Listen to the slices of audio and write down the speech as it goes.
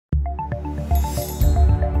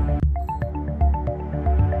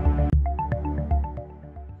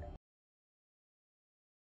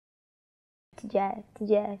Tgif.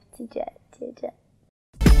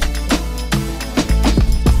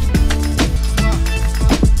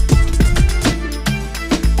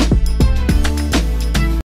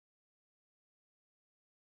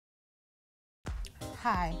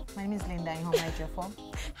 Hi, my name is Ihuoma Ejiofor.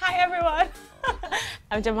 Hi everyone,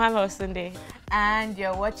 I'm Jemimah Osunde. And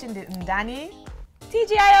you're watching the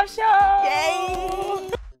NdaniTGIFShow!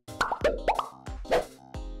 Yay!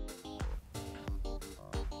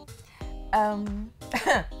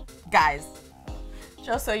 Guys,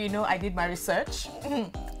 just so you know, I did my research.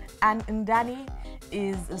 And Ndani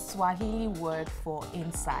is a Swahili word for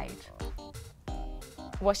inside.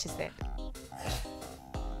 What she said.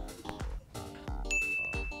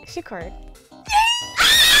 Is she correct?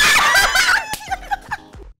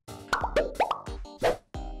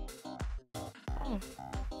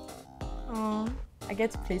 I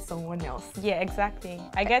get to play someone else. Yeah, exactly.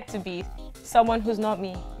 I get to be someone who's not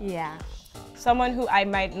me. Yeah. Someone who I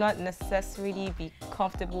might not necessarily be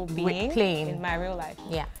comfortable being playing in my real life.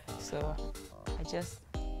 Yeah. So I just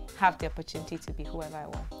have the opportunity to be whoever I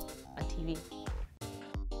want on TV.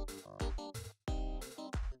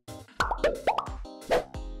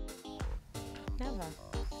 Never.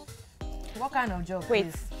 What kind of job? Wait,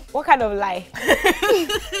 is? what kind of lie?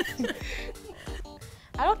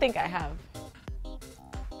 I don't think I have.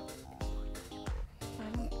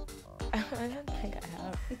 I don't think I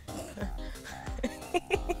have.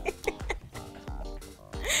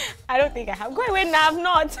 I don't think I have. Go away now, I'm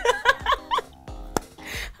not.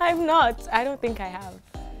 I'm not. I don't think I have.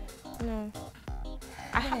 No.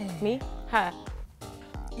 I have. Me? Her.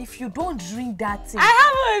 If you don't drink that thing. I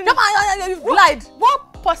haven't. Come on, you've lied.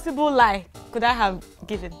 What possible lie could I have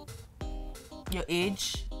given? Your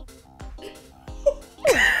age.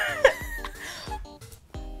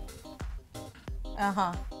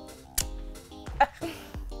 Uh-huh.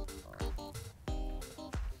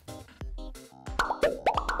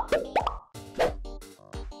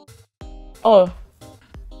 Oh,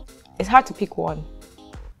 it's hard to pick one.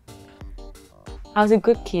 I was a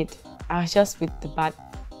good kid. I was just with the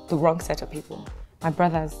wrong set of people. My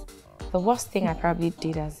brothers. The worst thing I probably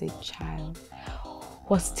did as a child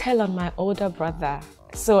was tell on my older brother.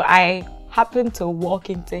 So I happened to walk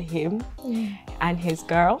into him and his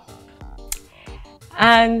girl.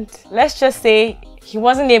 And let's just say he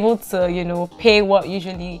wasn't able to, you know, pay what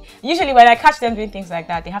usually when I catch them doing things like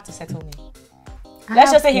that, they have to settle me.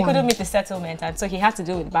 Let's just say he couldn't meet the settlement, and so he had to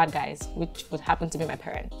do it with bad guys, which would happen to be my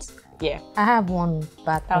parents. Yeah. I have one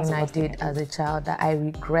bad thing I did as a child that I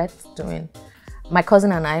regret doing. My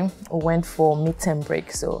cousin and I went for midterm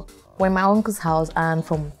break, so we're in my uncle's house, and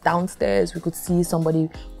from downstairs we could see somebody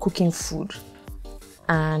cooking food,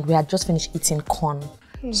 and we had just finished eating corn.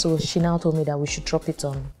 So she now told me that we should drop it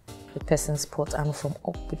on the person's pot, and from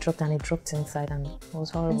up we dropped, and it dropped inside, and it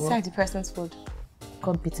was horrible. Inside the person's food.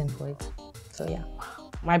 Got beaten for it. So yeah.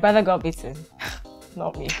 My brother got beaten,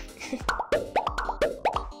 not me.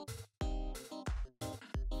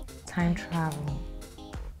 Time travel.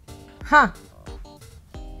 Huh.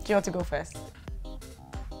 Do you want to go first?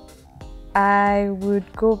 I would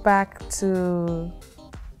go back to...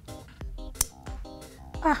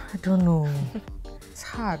 I don't know. It's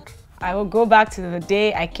hard. I will go back to the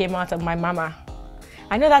day I came out of my mama.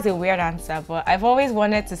 I know that's a weird answer, but I've always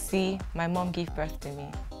wanted to see my mom give birth to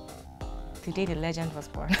me. The day the legend was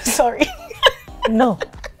born. Sorry. No,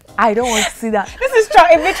 I don't want to see that. This is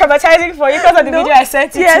a bit traumatizing for you because of the video I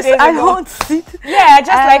sent you 2 days ago. Yes, I want to see it. Yeah, I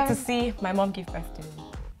just like to see my mom give birth to me.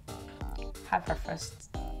 Have her first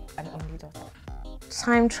and only daughter.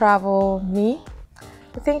 Time travel, me?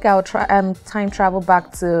 I think I'll try time travel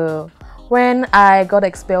back to when I got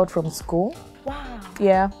expelled from school. Wow.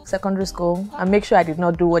 Yeah, secondary school. And make sure I did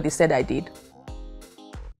not do what they said I did.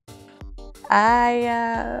 I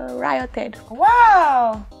rioted.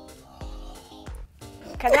 Wow.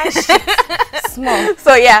 Can I shit small?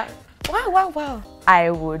 So yeah. Wow. I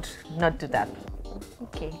would not do that.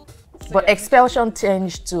 Okay. So But expulsion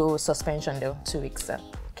changed to suspension though, 2 weeks.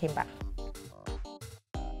 Came back.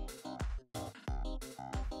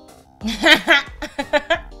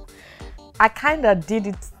 I kind of did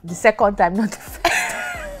it the second time, not the first.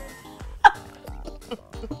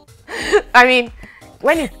 I mean,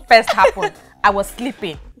 when it first happened, I was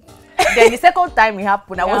sleeping. Then the second time it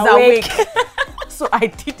happened, I was awake. So I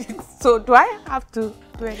did it. So do I have to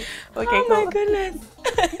do it? Okay, oh my goodness.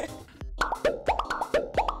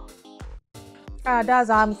 That's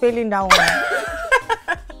how I'm feeling that one.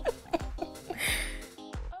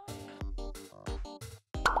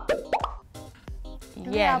 Do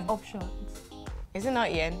we have options? Is it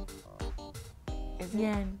not yen? Is it?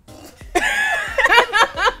 Yen.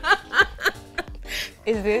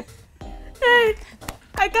 Is it? Hey,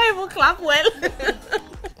 I can't even clap well.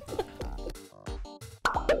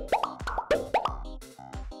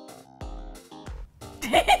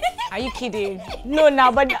 Are you kidding? No,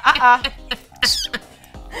 now, but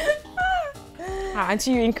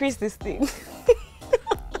until you increase this thing.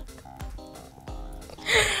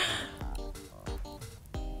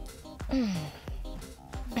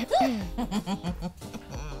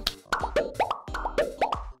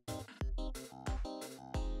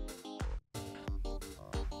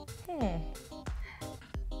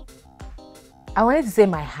 I wanted to say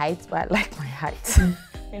my height, but I like my height.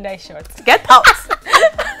 And I short. Get out!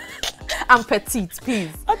 I'm petite,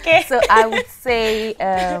 please. Okay. So I would say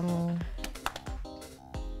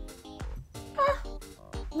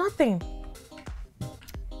nothing.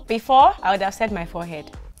 Before, I would have said my forehead.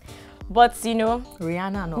 But you know,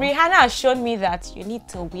 Rihanna has shown me that you need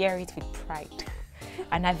to wear it with pride.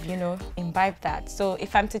 And I've, imbibed that. So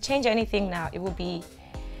if I'm to change anything now, it will be,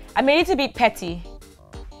 I'm a little bit petty.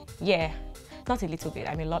 Yeah, not a little bit,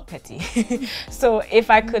 I'm a lot petty. So if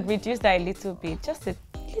I could reduce that a little bit, just a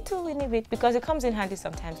little winny bit, because it comes in handy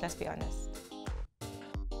sometimes, let's be honest.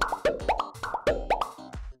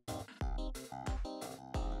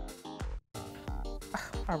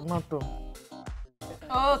 I'm not though.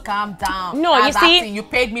 Oh, calm down. No, you see, acting. You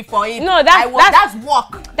paid me for it. No, that's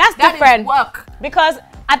work. That's different. Work. Because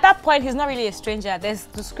at that point, he's not really a stranger. There's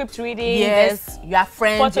the script reading. Yes, you are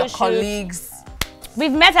friends, your shoot. colleagues.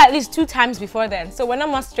 We've met at least 2 times before then, so we're not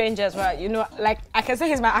more strangers, right? Like I can say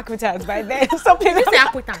he's my acquaintance by then. Something. You say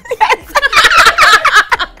acquaintance? Yes.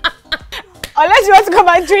 Unless you want to come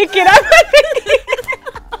and drink it.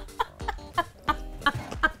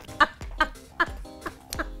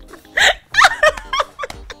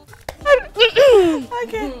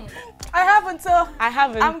 Okay. I haven't, so I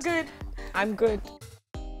haven't. I'm good. I'm good.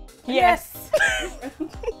 Yes.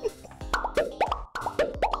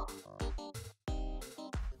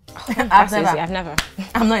 I've never.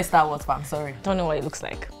 I'm not a Star Wars fan, sorry. Don't know what it looks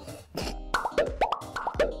like.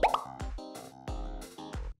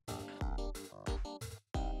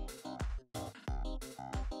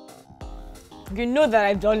 You know that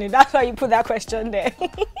I've done it. That's why you put that question there.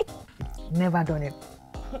 Never done it.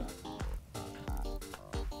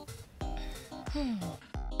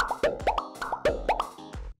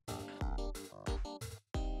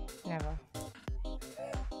 Never.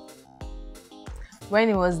 When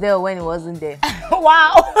he was there or when he wasn't there?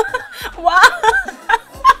 Wow. Wow.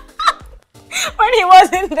 When he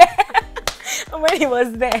wasn't there. When he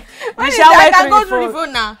was there. I can go through the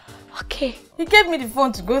phone now. Okay. He gave me the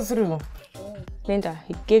phone to go through. Linda,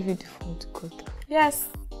 he gave you the phone to go through. Yes.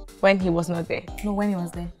 When he was not there. No, when he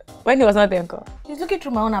was there. When he was not there, uncle. He's looking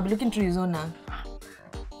through my own, I'll be looking through his own now.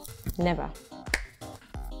 Never.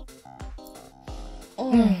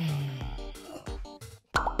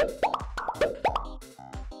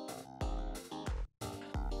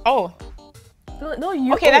 Oh. No,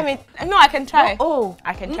 you. Okay, let me. No, I can try. No,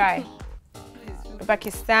 I can try.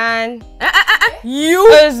 Uzbekistan. You.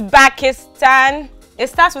 Uzbekistan. It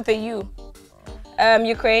starts with a U.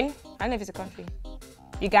 Ukraine. I don't know if it's a country.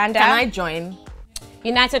 Uganda. Can I join?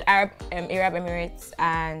 United Arab Emirates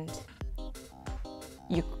and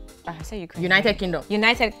I say Ukraine. United Kingdom.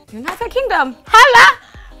 United Kingdom. Holla!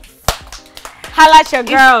 Holla at your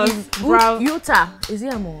girls, bro. Utah. Is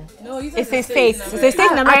it a more? No, it's a state. It's a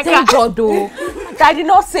state in America. Thank God, though. I did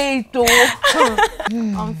not say it, though.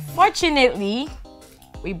 Unfortunately,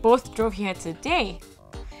 we both drove here today.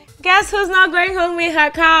 Guess who's not going home with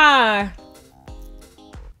her car?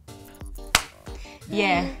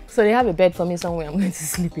 Yeah. So they have a bed for me somewhere. I'm going to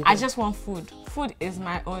sleep in. I just want food. Food is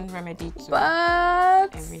my own remedy to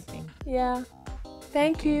everything. Yeah.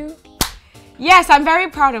 Thank you. Yes, I'm very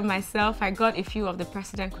proud of myself. I got a few of the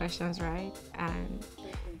precedent questions right. And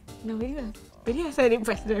no, we didn't answer any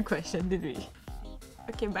precedent question, did we?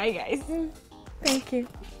 Okay, bye guys. Thank you.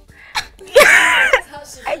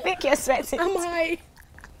 I think you're sweating. Am I?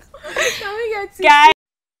 Can we get to guys?